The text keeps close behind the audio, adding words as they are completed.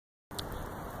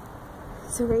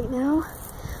So right now,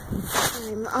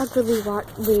 I'm awkwardly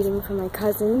waiting for my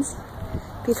cousins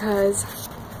because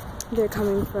they're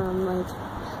coming from like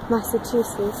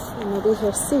Massachusetts and they'll be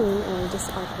here soon, and I'm just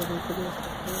awkwardly waiting.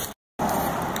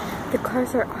 The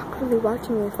cars are awkwardly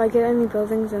watching me. If I get any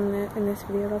buildings in this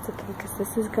video, that's okay, because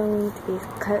this is going to be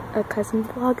a cousin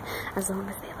vlog as long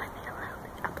as they let me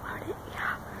upload it.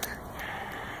 Yeah.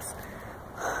 Yes.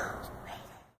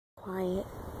 Quiet.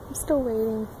 I'm still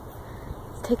waiting.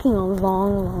 It's taking a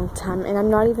long time, and I'm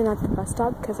not even at the bus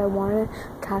stop because I want to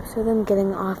capture them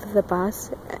getting off of the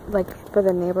bus, like for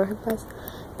the neighborhood bus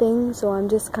thing. So I'm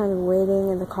just kind of waiting,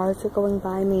 and the cars are going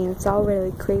by me, and it's all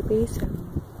really creepy. So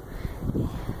yeah.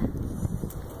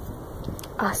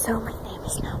 Also, my name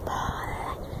is now Paul.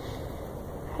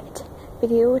 Right,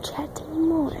 video chatting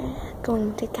more.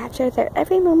 Going to capture their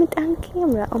every moment on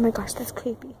camera. Oh my gosh, that's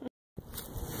creepy.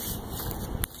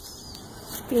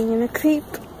 Being a creep.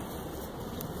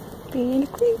 Being a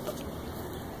creep.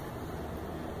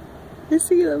 I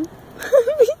see them.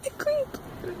 Being a creep.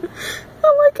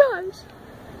 Oh my gosh.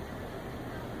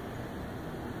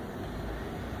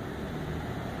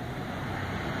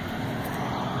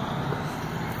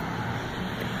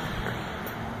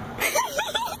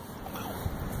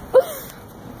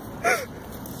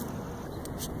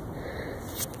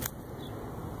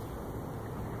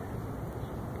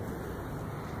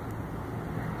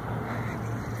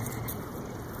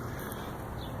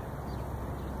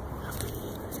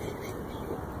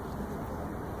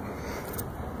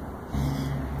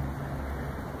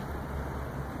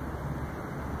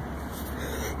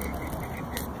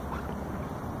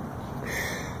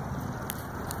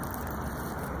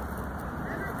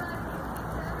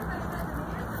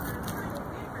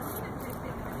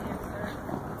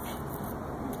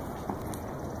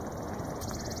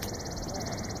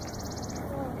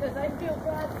 Because I feel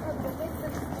bad for the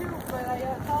victims too, but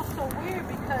it's also weird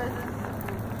because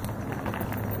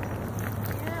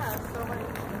yeah, so many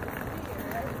people here,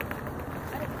 right?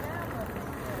 I never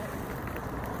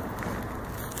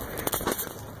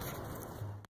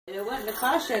It wouldn't have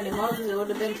cost you anymore because it would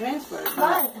have been transferred.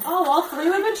 Right. Oh, all three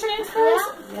would have been transferred?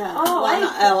 Yeah. Oh,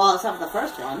 well, except for the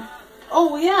first one.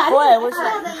 Oh, yeah. Boy, But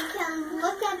you can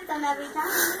look at them every time.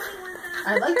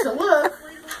 I like to look,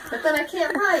 but then I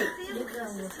can't write.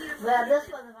 Well, this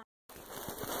one.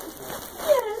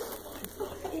 Yes.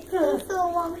 It's been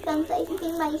so long since I've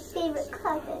seen my favorite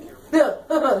cousin.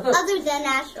 Other than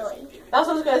Ashley. That's what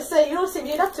I was going to say. You don't seem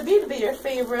enough to be your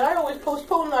favorite. I always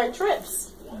postpone our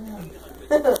trips.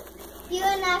 You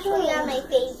and Ashley are my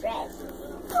favorite.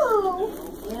 Oh.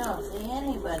 You don't see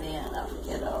anybody enough,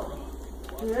 kiddo.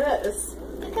 Yes.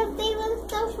 Because they live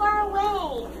so far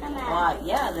away from us. Well,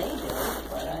 yeah, they do,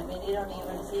 but I mean, you don't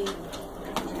even see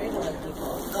regular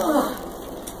people.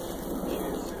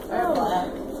 Or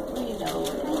black, you know.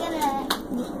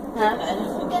 I'm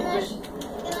gonna put them in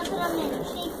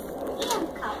shape and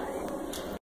color.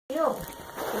 You.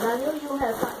 And I knew you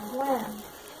had something planned.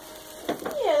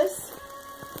 Yes.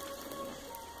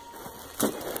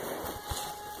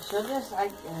 She'll just, I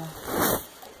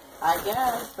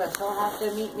guess, but she'll have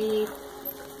to meet me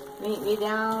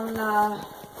down,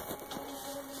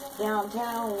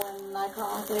 downtown when I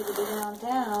call and say to be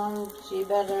downtown. She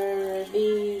better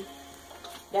be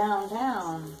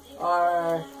downtown,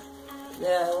 or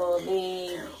there will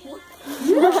be...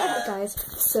 Guys,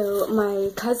 so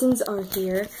my cousins are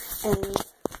here, and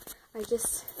I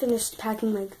just finished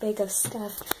packing my bag of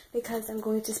stuff because I'm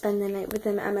going to spend the night with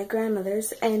them at my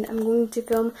grandmother's, and I'm going to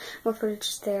film more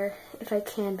footage there if I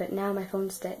can, but now my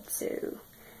phone's dead, so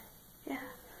yeah.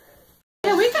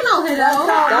 Yeah, we can all hit out.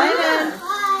 Diamond,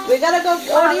 we gotta go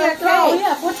order your cake. Oh,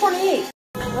 yeah, 428.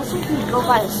 Let's see if we can go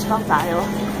by the skunk aisle.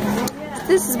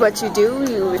 This is what you do,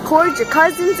 you record your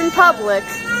cousins in public.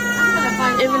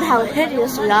 Even how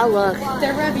hideous we all look.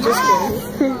 They're heavy. Just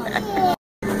kidding.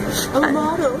 A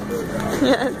model.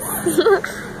 Yes.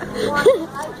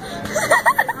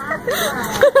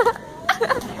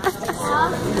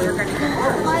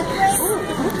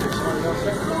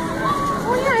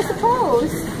 Oh, yeah, I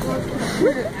suppose.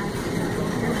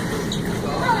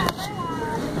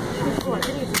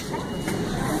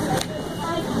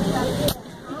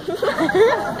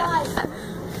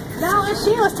 Now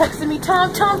Sheila's texting me, Tom.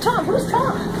 Who's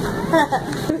Tom?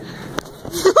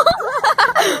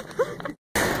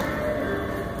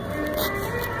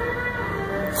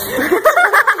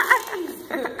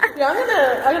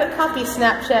 Yeah, I'm gonna copy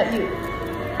Snapchat you.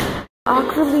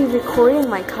 Awkwardly recording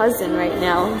my cousin right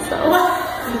now, so.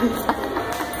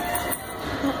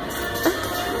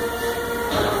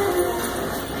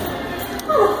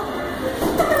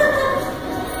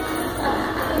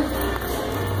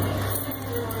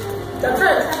 I'm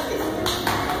trying to attack it.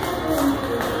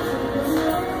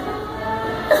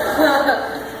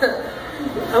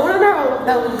 I want to know how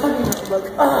that would fucking look.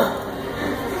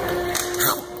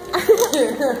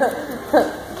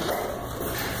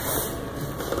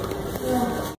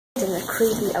 In the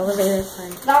creepy elevator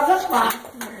fun. Now this one.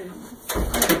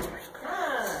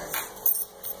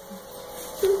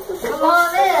 Come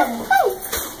on in.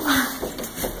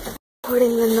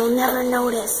 Recording them, they'll never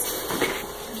notice.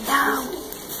 No.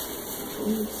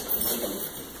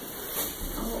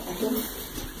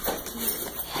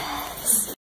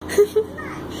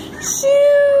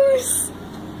 Shoes.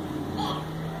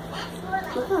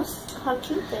 Look how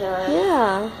cute they are.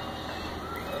 Yeah.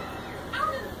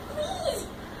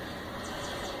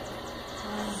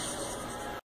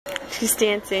 She's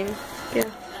dancing. Yeah.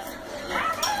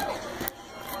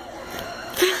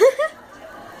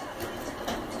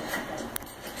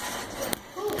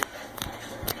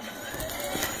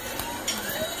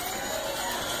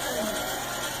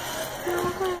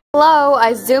 Hello,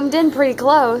 I zoomed in pretty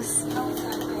close.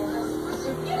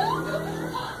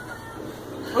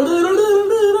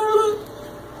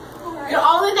 You're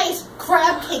all the nice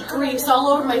crab cake grease all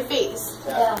over my face.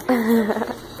 Yeah.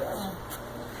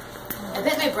 I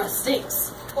bet my breath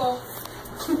stinks.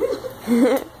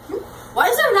 Why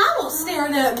is there an owl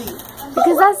staring at me?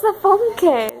 Because that's the phone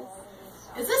case.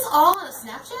 Is this all on a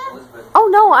Snapchat? Oh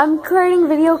no, I'm creating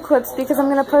video clips because I'm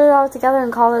gonna put it all together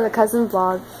and call it a cousin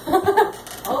vlog.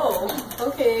 Oh,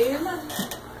 okay.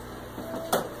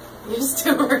 You're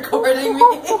still recording me?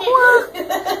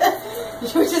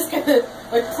 You're just gonna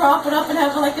like prop it up and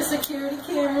have like a security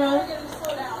camera?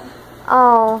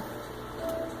 Oh.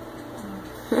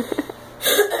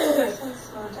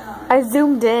 I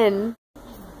zoomed in.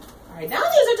 Alright, now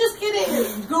these are just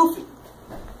getting goofy.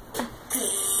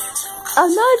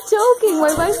 I'm not joking, why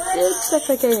am I still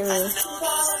suffocating me?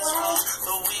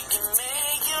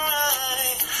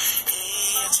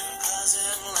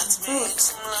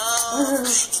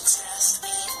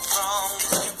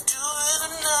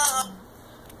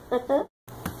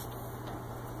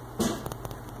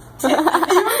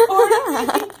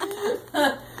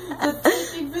 The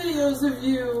taking videos of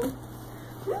you.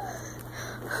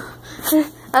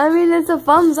 I mean, it's a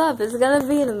thumbs up. It's gonna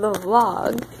be in the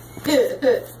vlog.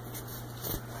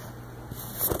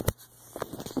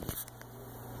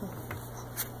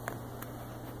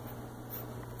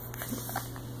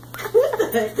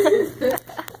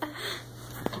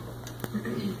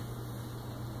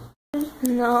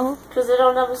 No. Because they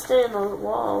don't ever stay in the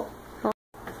wall.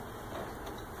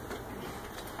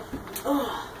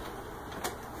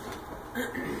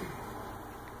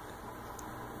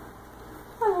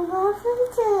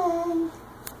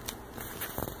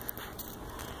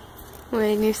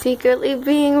 When you're secretly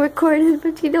being recorded,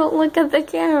 but you don't look at the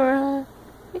camera.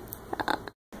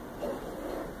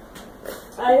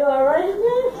 Are you alright in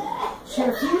there? She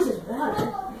refuses water.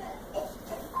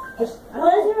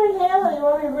 What is your inhaler? You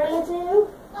want me to bring it to you?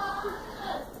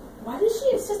 Why does she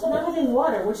insist on not having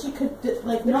water when she could,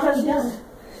 like, not be done?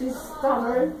 She's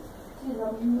stubborn. She's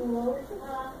a mule.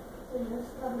 She's a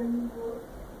stubborn mule.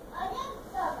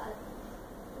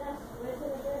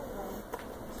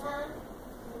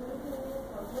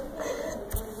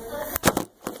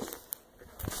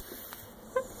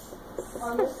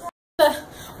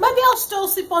 Maybe I'll still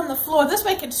sleep on the floor. This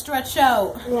way I can stretch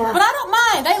out. Yeah. But I don't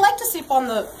mind. I like to sleep on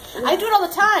the... I do it all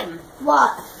the time.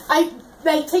 What? I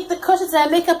take the cushions and I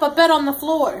make up a bed on the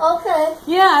floor. Okay.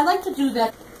 Yeah, I like to do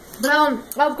that. But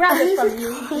I'll grab it from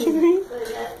you.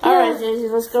 Alright, Daisy,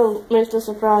 let's go make this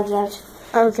a project.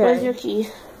 Okay. Where's your key?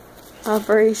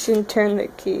 Operation Turn the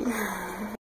Key.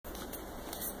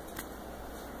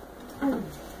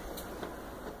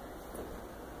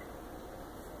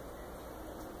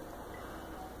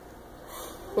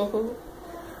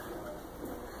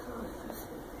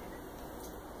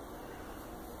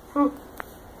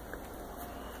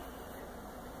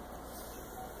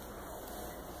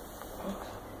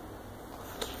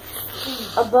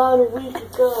 About a week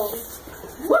ago.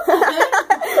 What the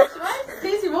heck?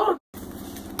 Daisy won't.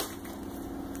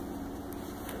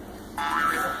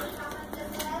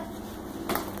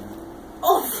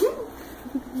 Oh.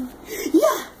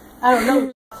 Yeah. I don't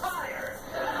know.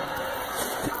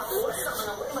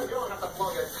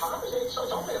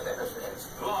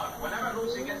 Look, whenever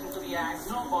Lucy gets into the act,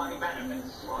 nobody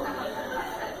benefits.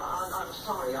 I'm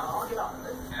sorry, I'll get on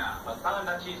with it. Yeah, but tell him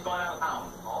that she's going out of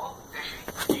town. Oh, is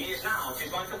she? She is now.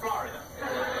 She's going to Florida.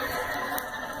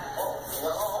 Oh,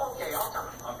 well, okay, I'll tell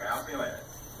him. Okay, I'll see you later.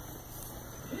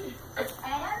 And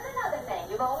another thing,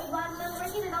 you've always wanted little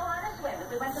Ricky to know how to swim. If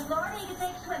we went to Florida, he could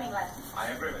take swimming swimming lessons. I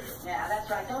agree with you. Yeah, that's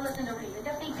right. Don't listen to reason.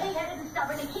 Just be pig-headed and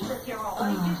stubborn and keep us here all. What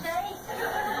did you say?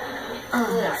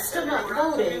 Yeah, still not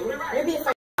voting. Maybe if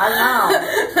I know.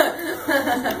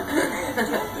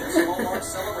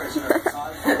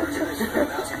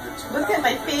 Look at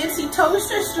my fancy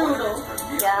toaster strudel.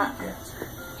 Yeah.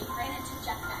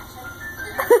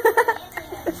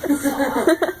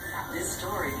 This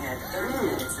story had 30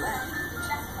 minutes left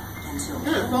until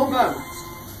Well done.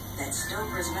 that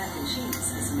Stover's mac and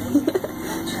cheese is made in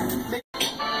China.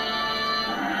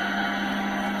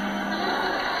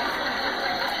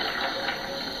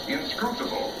 The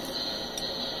inscrutable.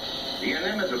 The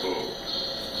inimitable.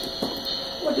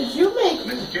 What did you make?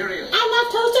 The mysterious. I love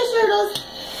toaster strudels.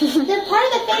 They're part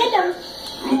of the fandom.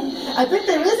 I think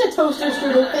there is a toaster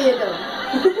strudel fandom.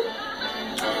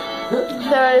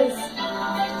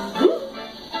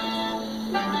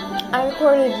 I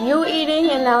recorded you eating,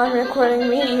 and now I'm recording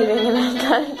me eating, and I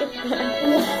gotta get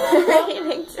back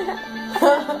eating too.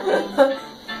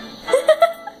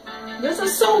 This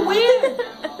is so weird.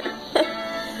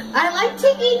 I like to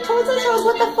eat toaster strudels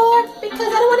with a fork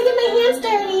because I don't want to get my hands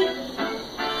dirty.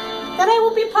 Then I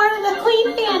will be part of the clean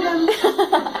fandom.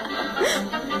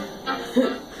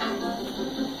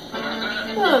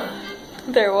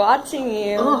 They're watching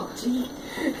you. Oh, gee.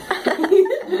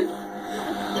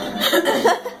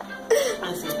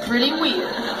 This is pretty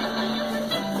weird.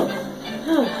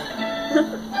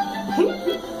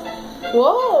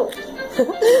 Whoa!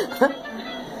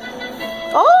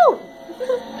 Oh!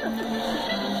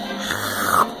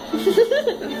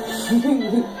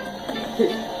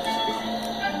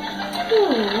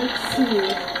 Let's see.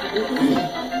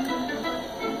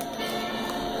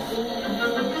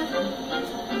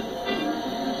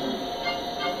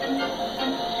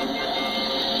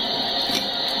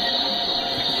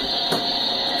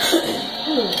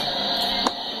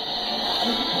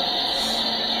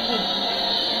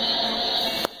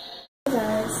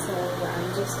 Guys, so I'm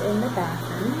just in the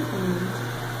bathroom, and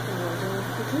I don't know if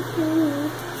you can hear me.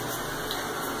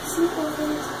 See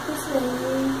others this way.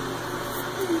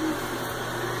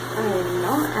 I'm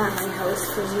not at my house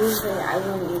because usually I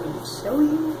wouldn't even show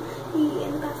you me in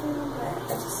the bathroom, but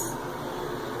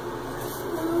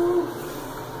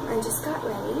I just got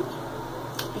ready,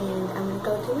 and I'm gonna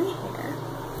go do my hair.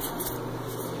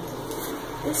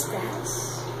 This dress.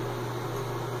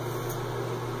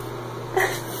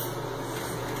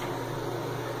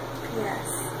 Yes,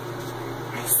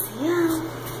 I see you.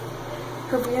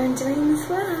 Hope you're enjoying this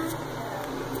vlog.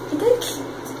 You look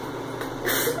cute.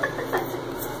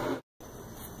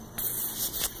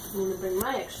 I'm going to bring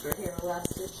my extra hair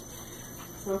elastic.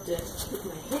 I'll have to put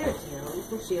my hair down.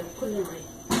 Let's see, I'll put it in my...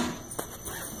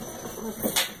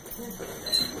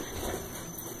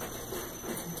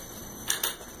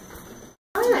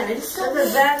 Alright, I just got This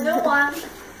is that new one.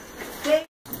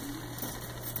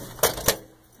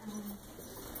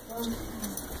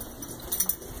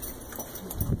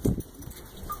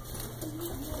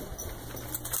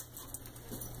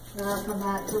 Then I'll come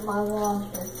back to my one.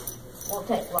 It won't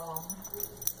take long.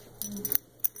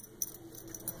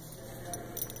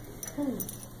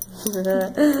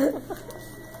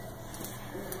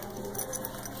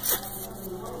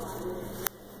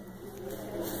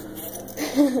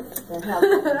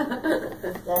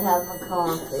 They're having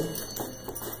coffee.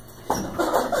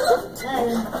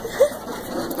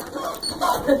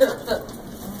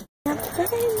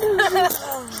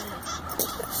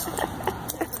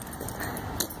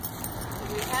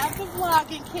 have the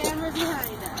vlogging camera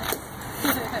behind us.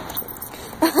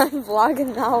 I'm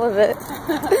vlogging all of it.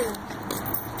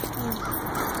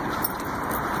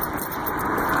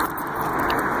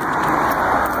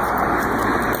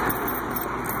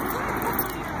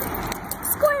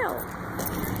 Squirrel!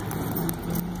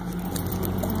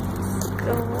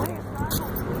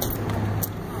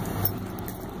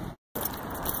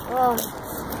 Oh.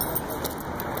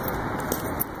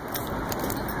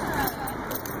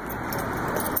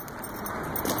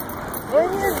 What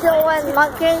are you doing,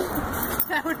 monkey?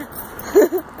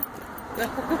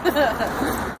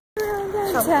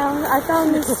 Downtown. I found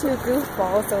these two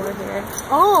goofballs over here.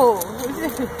 Oh!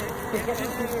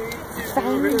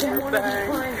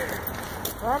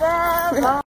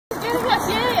 Whatever.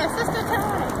 Yeah, sister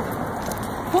time.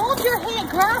 Hold your hand,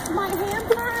 grasp my hand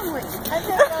firmly. I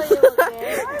didn't know you were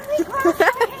there.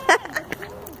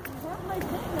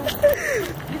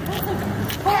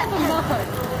 Hold them up.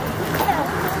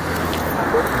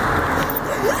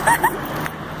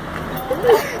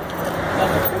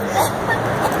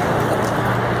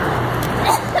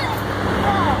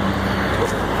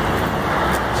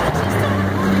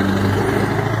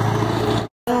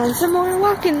 And some more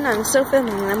walking. I'm still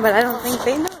filming them, but I don't think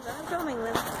they know that.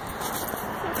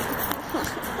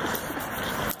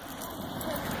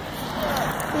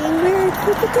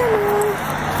 with the demo.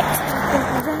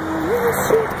 Around the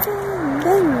street and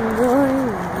then going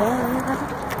down.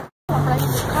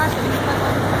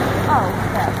 Oh,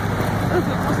 yeah.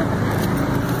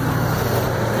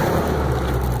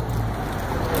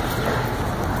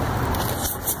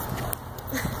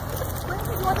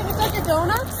 You want to get like a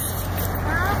donut?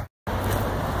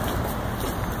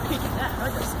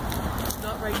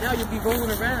 Not right now, you'll be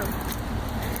rolling around.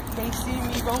 They see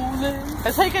me rolling.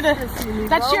 That's how you're gonna.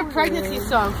 That's your pregnancy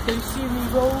song. They see me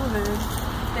rolling.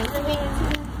 They see me.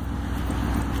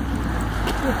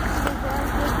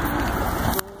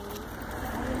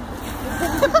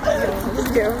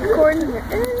 You're recording it.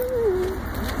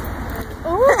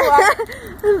 Oh,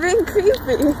 I'm being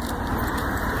creepy.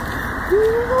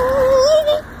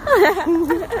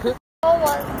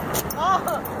 I'm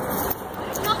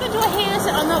not gonna do a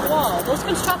handstand on that wall. Those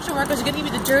construction workers are gonna give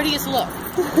you the dirtiest look.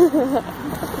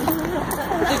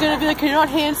 They're gonna be like, "Can you not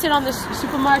handstand on this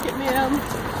supermarket, ma'am?"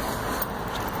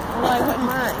 Well, I wouldn't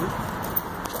mind.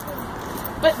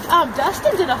 But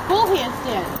Dustin did a full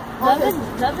handstand.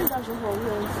 Devin does a whole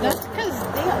handstand. That's because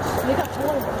they got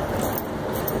toys.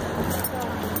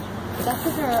 That's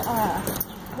because they're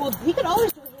well, he could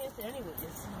always do a handstand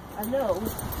anyways. I know.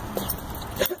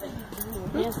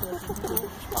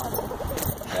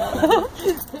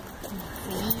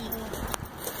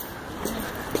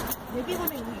 Maybe let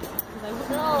me leave.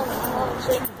 No,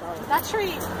 that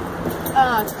tree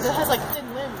that has like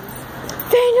thin limbs.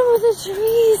 Phantom of the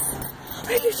trees!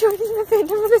 Are you showing the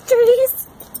Phantom of the trees?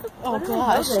 Oh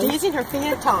gosh, Daisy and her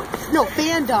phantom. No,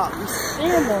 fandoms.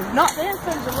 Phantom. Not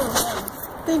phantoms are little legs.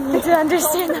 They need to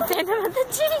understand the Phantom of the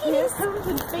trees. Phantoms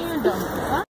and fandoms.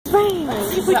 Huh? Right. Let's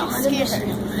see if we can scare her. I'm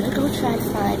gonna go try to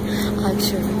find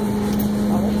Hunter.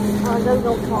 I'm gonna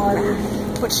go call her.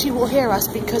 But she will hear us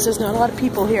because there's not a lot of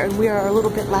people here and we are a little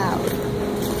bit loud.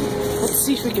 Let's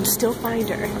see if we can still find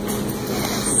her.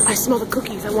 I smell the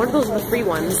cookies. I wonder if those are the free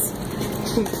ones.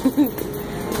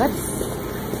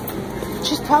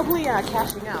 She's probably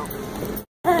cashing out.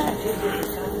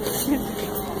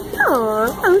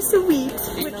 Oh, how sweet.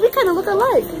 We kind of look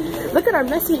alike. Look at our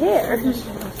messy hair.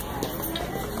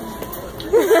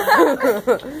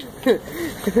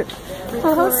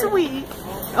 Oh, how sweet.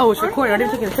 Oh, it's recording. I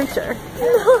didn't take a picture.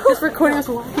 No. It's recording us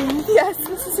walking. Yes,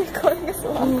 this is recording us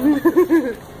walking.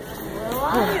 Where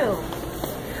are you?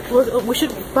 Well, we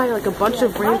should buy like a bunch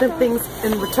of random things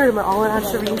and return them all on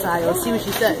Shireen's aisle and see what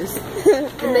she says.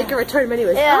 And make her return them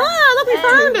anyways. Yeah. Ah, look, we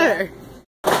found her!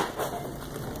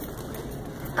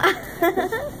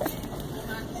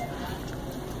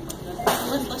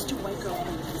 Let's do white girl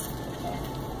movies.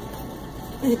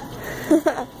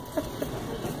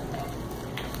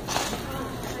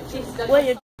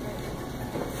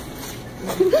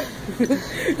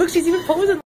 Look, she's even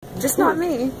posing. Just not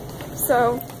me.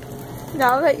 So,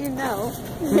 now that you know.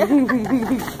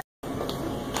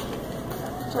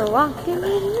 We're walking in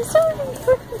the sun.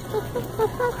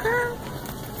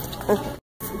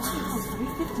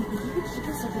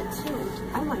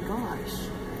 Oh my gosh.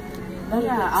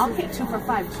 Yeah, I'll get 2 for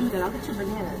 $5 too then. I'll get 2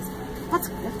 bananas. That's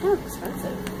kind of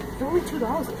expensive. They're only $2 a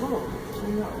pound. I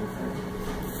know.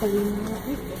 I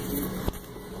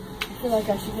feel like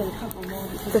I should get a couple more.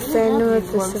 The Phantom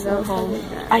of the Seville.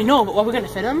 I know, but what, we're gonna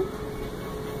fit them?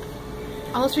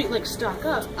 Unless we like stock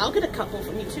up. I'll get a couple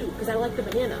for me too, because I like the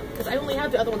banana. Because I only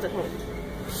have the other ones at home.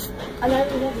 And I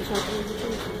only have the chocolate.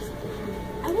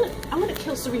 I want to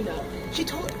kill Serena. She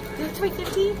told they're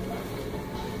 $3.50. I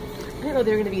didn't know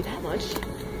they were gonna be that much.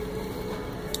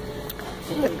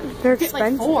 They're Get like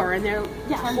expensive. 4 and they're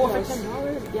 4 for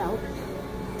 $10. Yeah.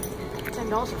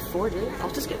 $10 for 4, dude.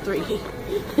 I'll just get 3.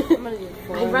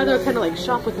 I'd rather kind of like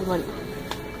shop with the money.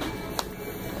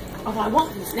 Oh, I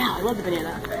want this now. I love the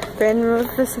banana. Phantom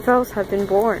of the Sevilles have been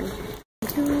born.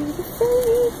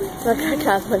 Look, I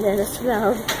got bananas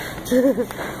now.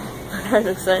 I'm kind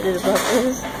of excited about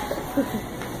this.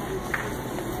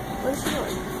 Where's she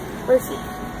going? Where's she?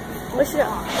 Where's she?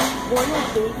 One more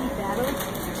baby battle.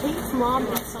 Kate's mom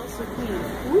and salsa queen.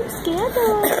 Ooh,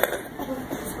 scandal!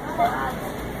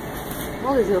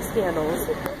 All these little scandals.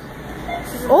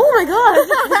 Oh my god!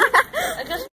 I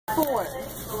just 4.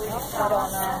 I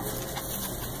don't know.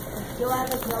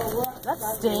 That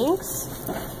stinks.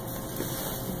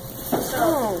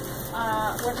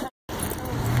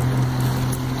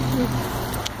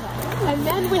 And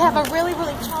then we have a really,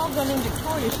 really tall girl named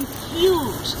Victoria. She's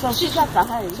huge. So she's got the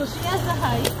height. So she has the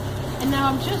height. And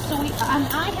now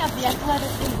I have the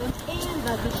athletic England and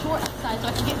the short side so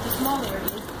I can get to the small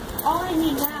areas. All I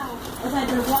need now is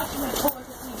either watch my course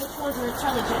to see which ones are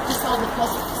intelligent to solve the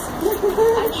puzzles. I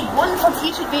need one for arm to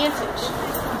each advantage.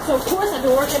 So of course I've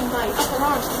been working my upper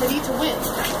arms because I need to win.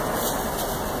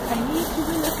 I need to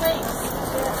win this race.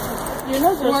 You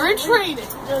know, We're in training.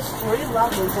 There's 3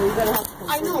 levels, so you're gonna have to.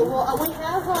 I know. Well, we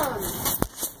have I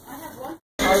have one.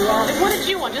 Oh yeah. What did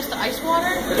you want? Just the ice water?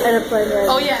 And a plane ride.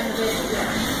 Oh yeah.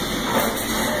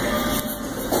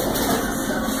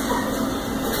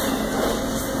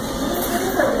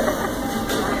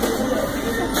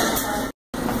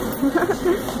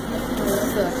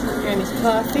 Granny's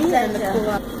coffee and the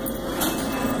cool.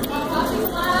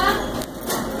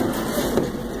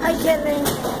 Hi, Kenny.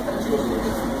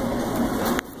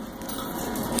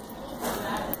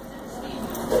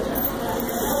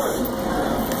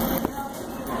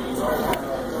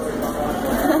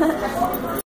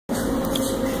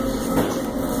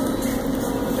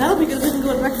 That'll be good. We can go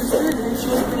to breakfast food and then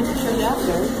show you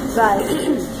after. Right.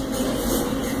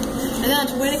 And then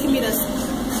Joanna can meet us.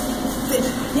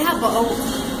 Yeah, but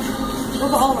what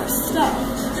about all of our stuff?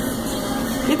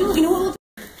 Maybe you know what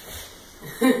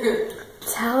we'll do?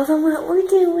 Tell them what we're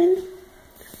doing.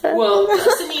 Well,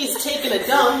 Destiny's taking a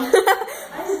dump. The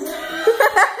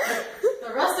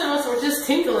rest of us were just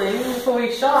tinkling before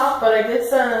we shop, but I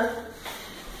guess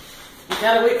you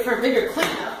gotta wait for a bigger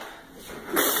cleanup.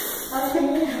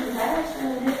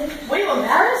 Were you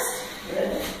embarrassed?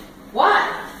 Why?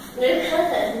 Your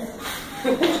cousins.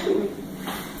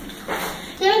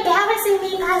 You're embarrassing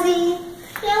me, Puzzy.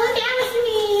 You're embarrassing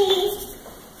me.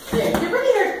 Yeah, you're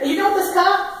really here. Are you done with this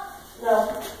cup? No.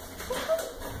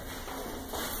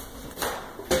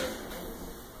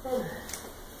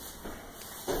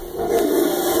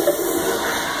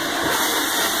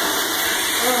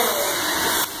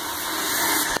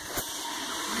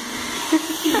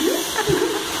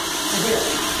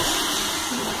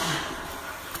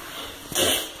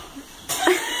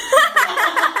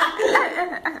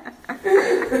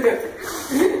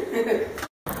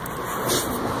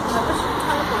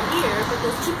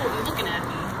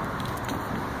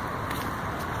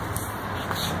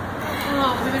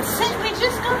 We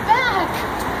just got back.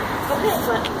 Okay,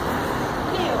 but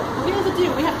what do we have to do?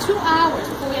 We have 2 hours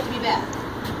before we have to be back.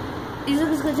 You think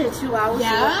it's gonna take 2 hours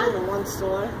Yeah? to go to one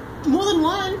store? More than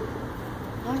one.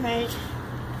 Alright.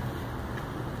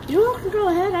 You all can go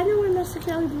ahead. I know where Mr.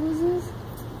 Kelly Blues is.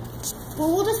 Well,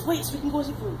 we'll just wait so we can go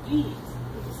see for a beat.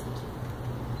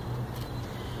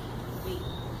 Wait.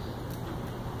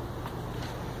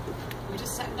 We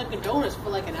just sat in Dunkin' Donuts for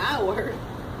like an hour.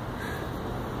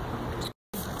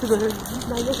 My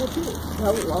local too.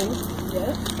 No.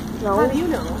 Yeah? No. How do you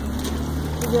know?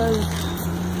 Because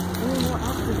I'm more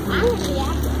active. I'm gonna be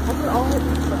active. I put all the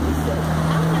things that we said.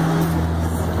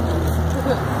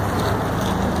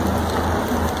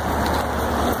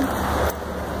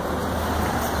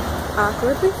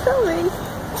 Awkwardly filming.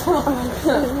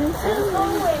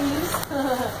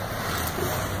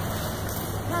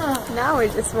 Now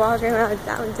we're just walking around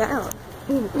downtown.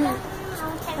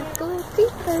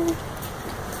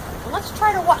 Well, let's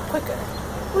try to walk quicker.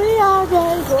 We are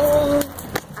gonna go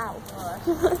out.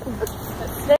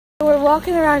 We're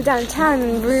walking around downtown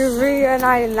and we're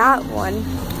reuniting that one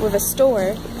with a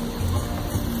store.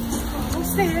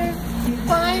 Almost there.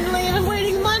 Finally, I've been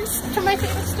waiting months for my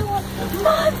favorite store.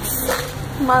 Months!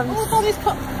 Months. Oh, all these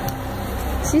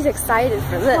cups. She's excited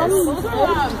for this.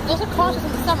 Those are cautious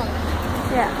in the summer.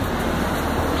 Yeah.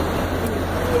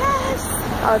 Yes!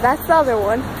 Oh, that's the other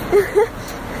one.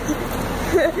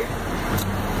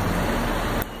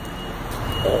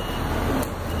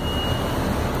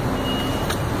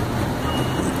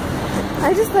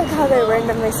 I just like how they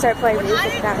randomly start playing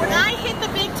music down When here. I hit the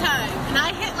big time, and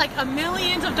I hit like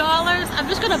 $millions of dollars, I'm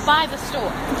just gonna buy the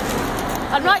store.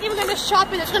 I'm not even gonna shop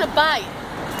it, I'm just gonna buy it.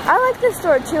 I like this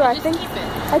store too. I Just think keep it.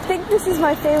 I think this is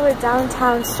my favorite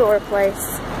downtown store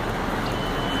place.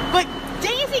 But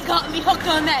Daisy got me hooked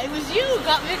on that. It was you who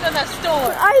got me hooked on that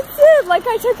store. I did. Like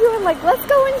I took you in. Like let's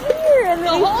go in here. And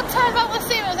The then whole time I was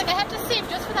saving, I was like, I have to save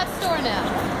just for that store now.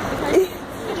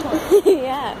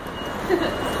 yeah.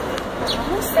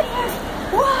 Almost there.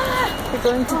 What? We're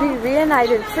going to be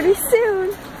reunited pretty soon.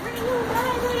 It's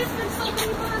been so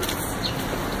many months.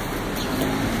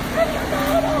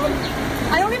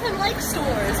 I don't even like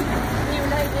stores.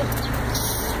 Reunited.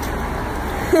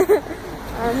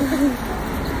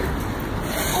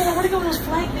 Oh, I want to go to those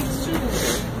flag things too.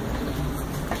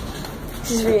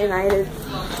 She's reunited.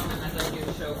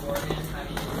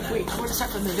 Wait, I want to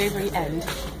start from the very end.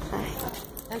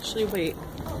 Actually, wait.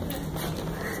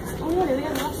 Oh yeah, they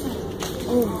got lots of.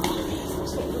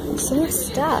 Oh, so much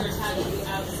stuff.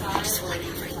 I just want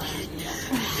everything.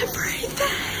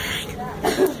 Everything.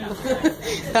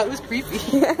 That was creepy.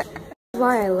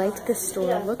 why I like this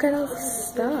store. Look at all this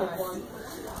stuff.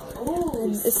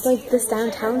 It's like this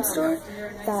downtown store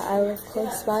that I live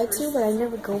close by to, but I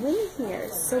never go in here.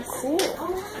 It's so cool.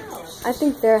 I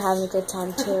think they're having a good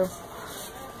time too.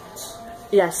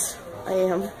 Yes, I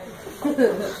am.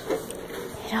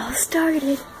 It all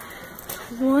started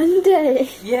one day.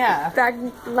 Yeah. Back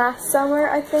last summer,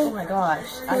 I Oh think. my gosh.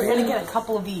 I'm gonna get a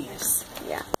couple of these.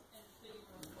 Yeah.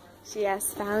 She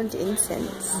has found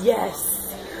incense. Yes.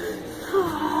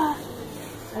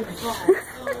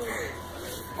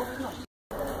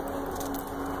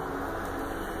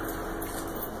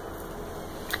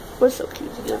 What's so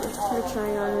cute together? We're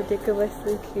trying on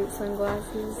ridiculously cute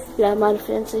sunglasses. Yeah, mine are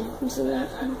fancy. You see that?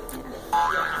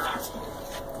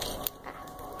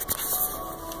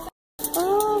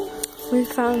 Oh, we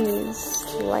found these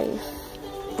life.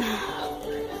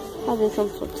 How they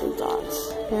come with two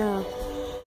dots. Yeah.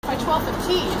 By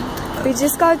 12:15. We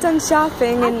just got done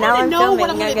shopping and now I'm know filming what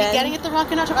I'm gonna again. be getting at the Rock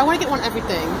and Roll Shop. I want to get one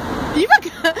everything. You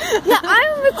Yeah,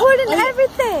 I'm recording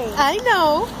everything. I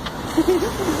know.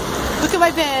 Look at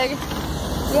my bag.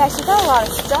 Yeah, she got a lot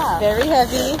of stuff. Very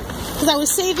heavy. Because I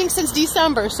was saving since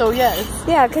December, so yes.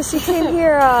 Yeah, because she came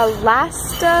here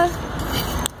last Wait,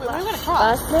 what am I gonna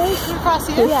cross? day. I'm gonna cross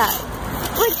here? Yeah.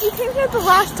 Like, you came here the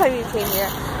last time you came here.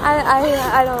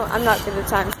 I'm not good at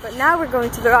times, but now we're going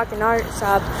to the Rock and Art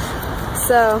Shop,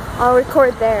 so I'll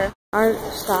record there. Art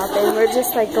shop, and we're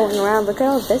just like going around. Look at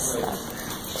all this stuff.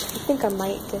 I think I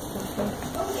might get something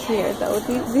here though.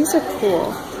 These are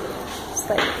cool. It's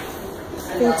like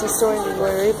fancy story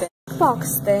ribbon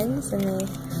box things, and they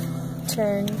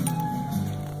turn.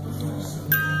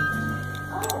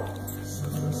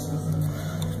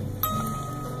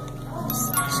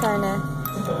 Just trying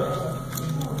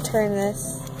to turn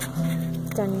this.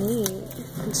 They're neat.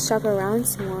 And shop around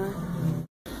some more.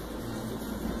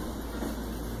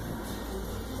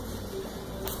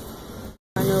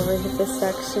 Run over to this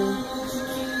section.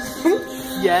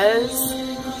 Yes.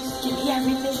 Give me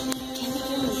everything. Give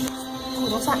me. Oh,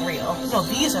 those aren't real. No,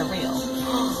 these are real.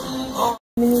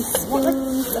 Mini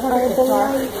spoons are the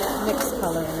light. Mixed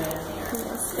color in there.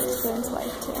 Yes, there's spoons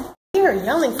light too. Hear her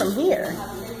yelling from here.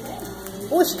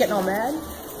 Oh, is she getting all mad?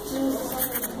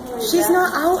 She's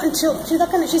not out until she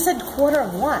said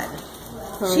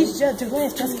 1:15. She's just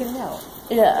Duane's just getting out.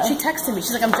 Yeah. She texted me.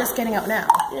 She's like, I'm just getting out now.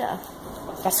 Yeah.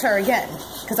 That's her again.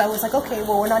 Because I was like, okay,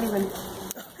 well, we're not even.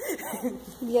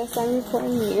 Yes, I'm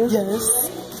recording you.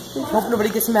 Yes. Hope nobody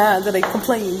gets mad that I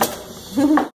complained.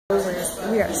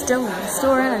 We are still in the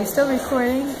store and I'm still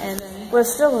recording, and then We're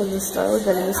still in the store. We're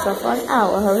getting the stuff for an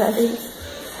hour already.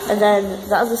 And then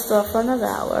the other store for another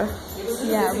hour.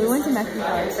 yeah, we went to Mexico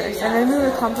first, and then we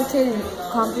were complicating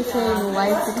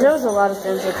life because There was a lot of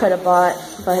things we could have bought,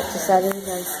 but decided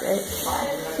against it.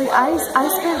 like, I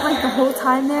spent like the whole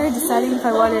time there deciding if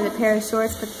I wanted a pair of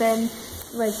shorts, but then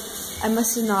like I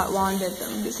must have not wanted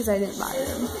them because I didn't buy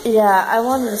them. Yeah, I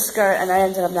wanted a skirt, and I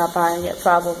ended up not buying it,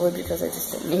 probably because I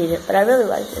just didn't need it. But I really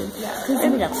liked it. Yeah, I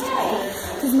mean, that's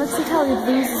because Mexicali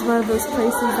Blues is one of those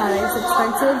places that is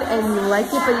expensive and you like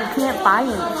it, but you can't buy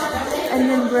anything. And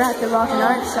then we're at the Rock and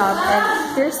Art Shop,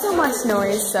 and there's so much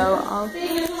noise, so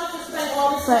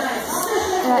but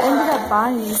I ended up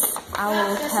buying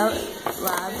our pellet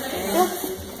lab thing,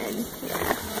 and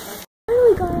yeah.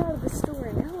 Finally got out of the store,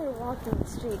 and now we're walking the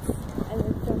streets, and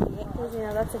then filming it, because, you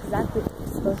know, that's exactly what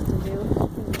you're supposed to do.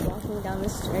 You're walking down the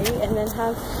street, and then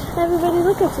have everybody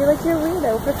look at you like you're a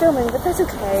weirdo for filming, but that's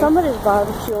okay. Somebody's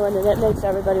barbecuing, and it makes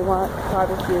everybody want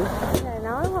barbecue. Yeah,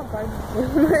 now I want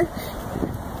barbecue.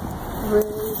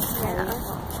 Really scary.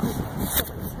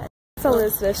 So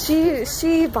Elizabeth,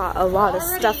 she bought a lot of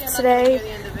stuff today.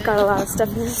 Got a lot of stuff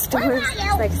in the store. So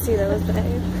I can see that was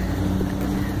there.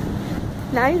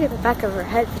 Now you get the back of her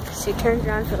head because she turned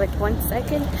around for like 1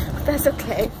 second, but that's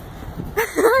okay.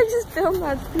 I just filmed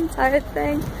that entire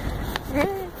thing.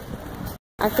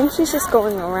 I think she's just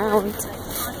going around.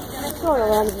 Going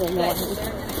around in the morning.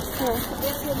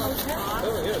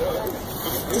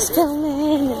 Just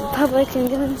filming in public and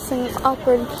getting some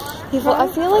awkward people. I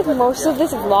feel like most of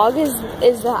this vlog is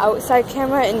the outside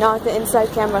camera and not the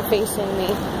inside camera facing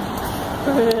me.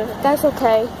 That's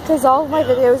okay, because all of my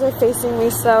videos are facing me,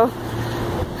 so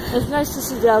It's nice to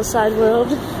see the outside world.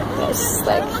 it's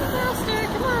like,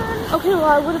 Okay, well,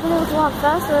 I would have been able to walk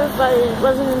faster if I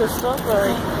wasn't in the store for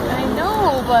it. I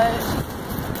know,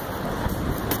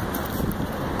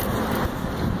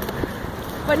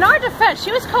 But in our defense,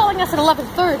 she was calling us at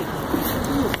 11:30.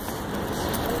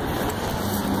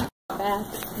 back.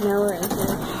 Now we're in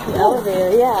here. The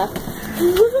elevator, yeah.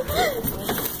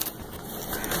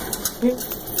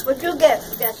 What you get,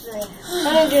 Destiny?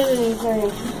 I didn't get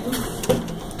anything.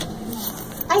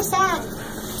 I sat.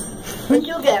 What'd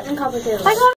you get? I got this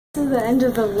is the end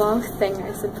of the love thing,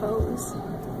 I suppose.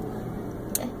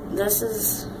 This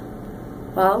is,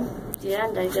 well, the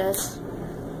end, I guess.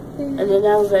 In an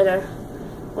elevator,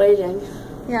 waiting.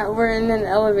 Yeah, we're in an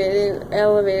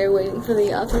elevator waiting for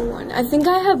the other one. I think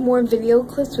I have more video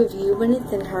clips with you in it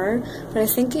than her, but I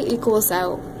think it equals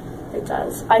out. It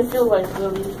does. I feel like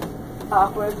really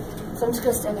awkward. So I'm just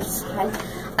gonna stand inside.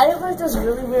 I have like this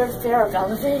really weird fear of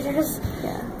elevators.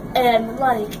 Yeah. And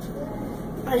like,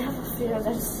 I have a fear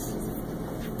that's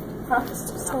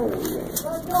So weird. Let's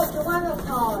go to water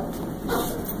park.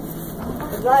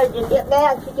 Right, you get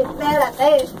mad at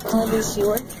me. Oh, this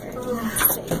your turn.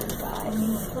 Say goodbye.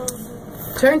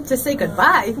 Turn to say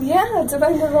goodbye. Yeah, it's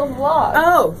about the vlog.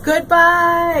 Oh,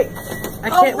 goodbye. I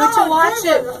can't wait to watch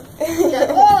it. Get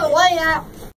all the way out.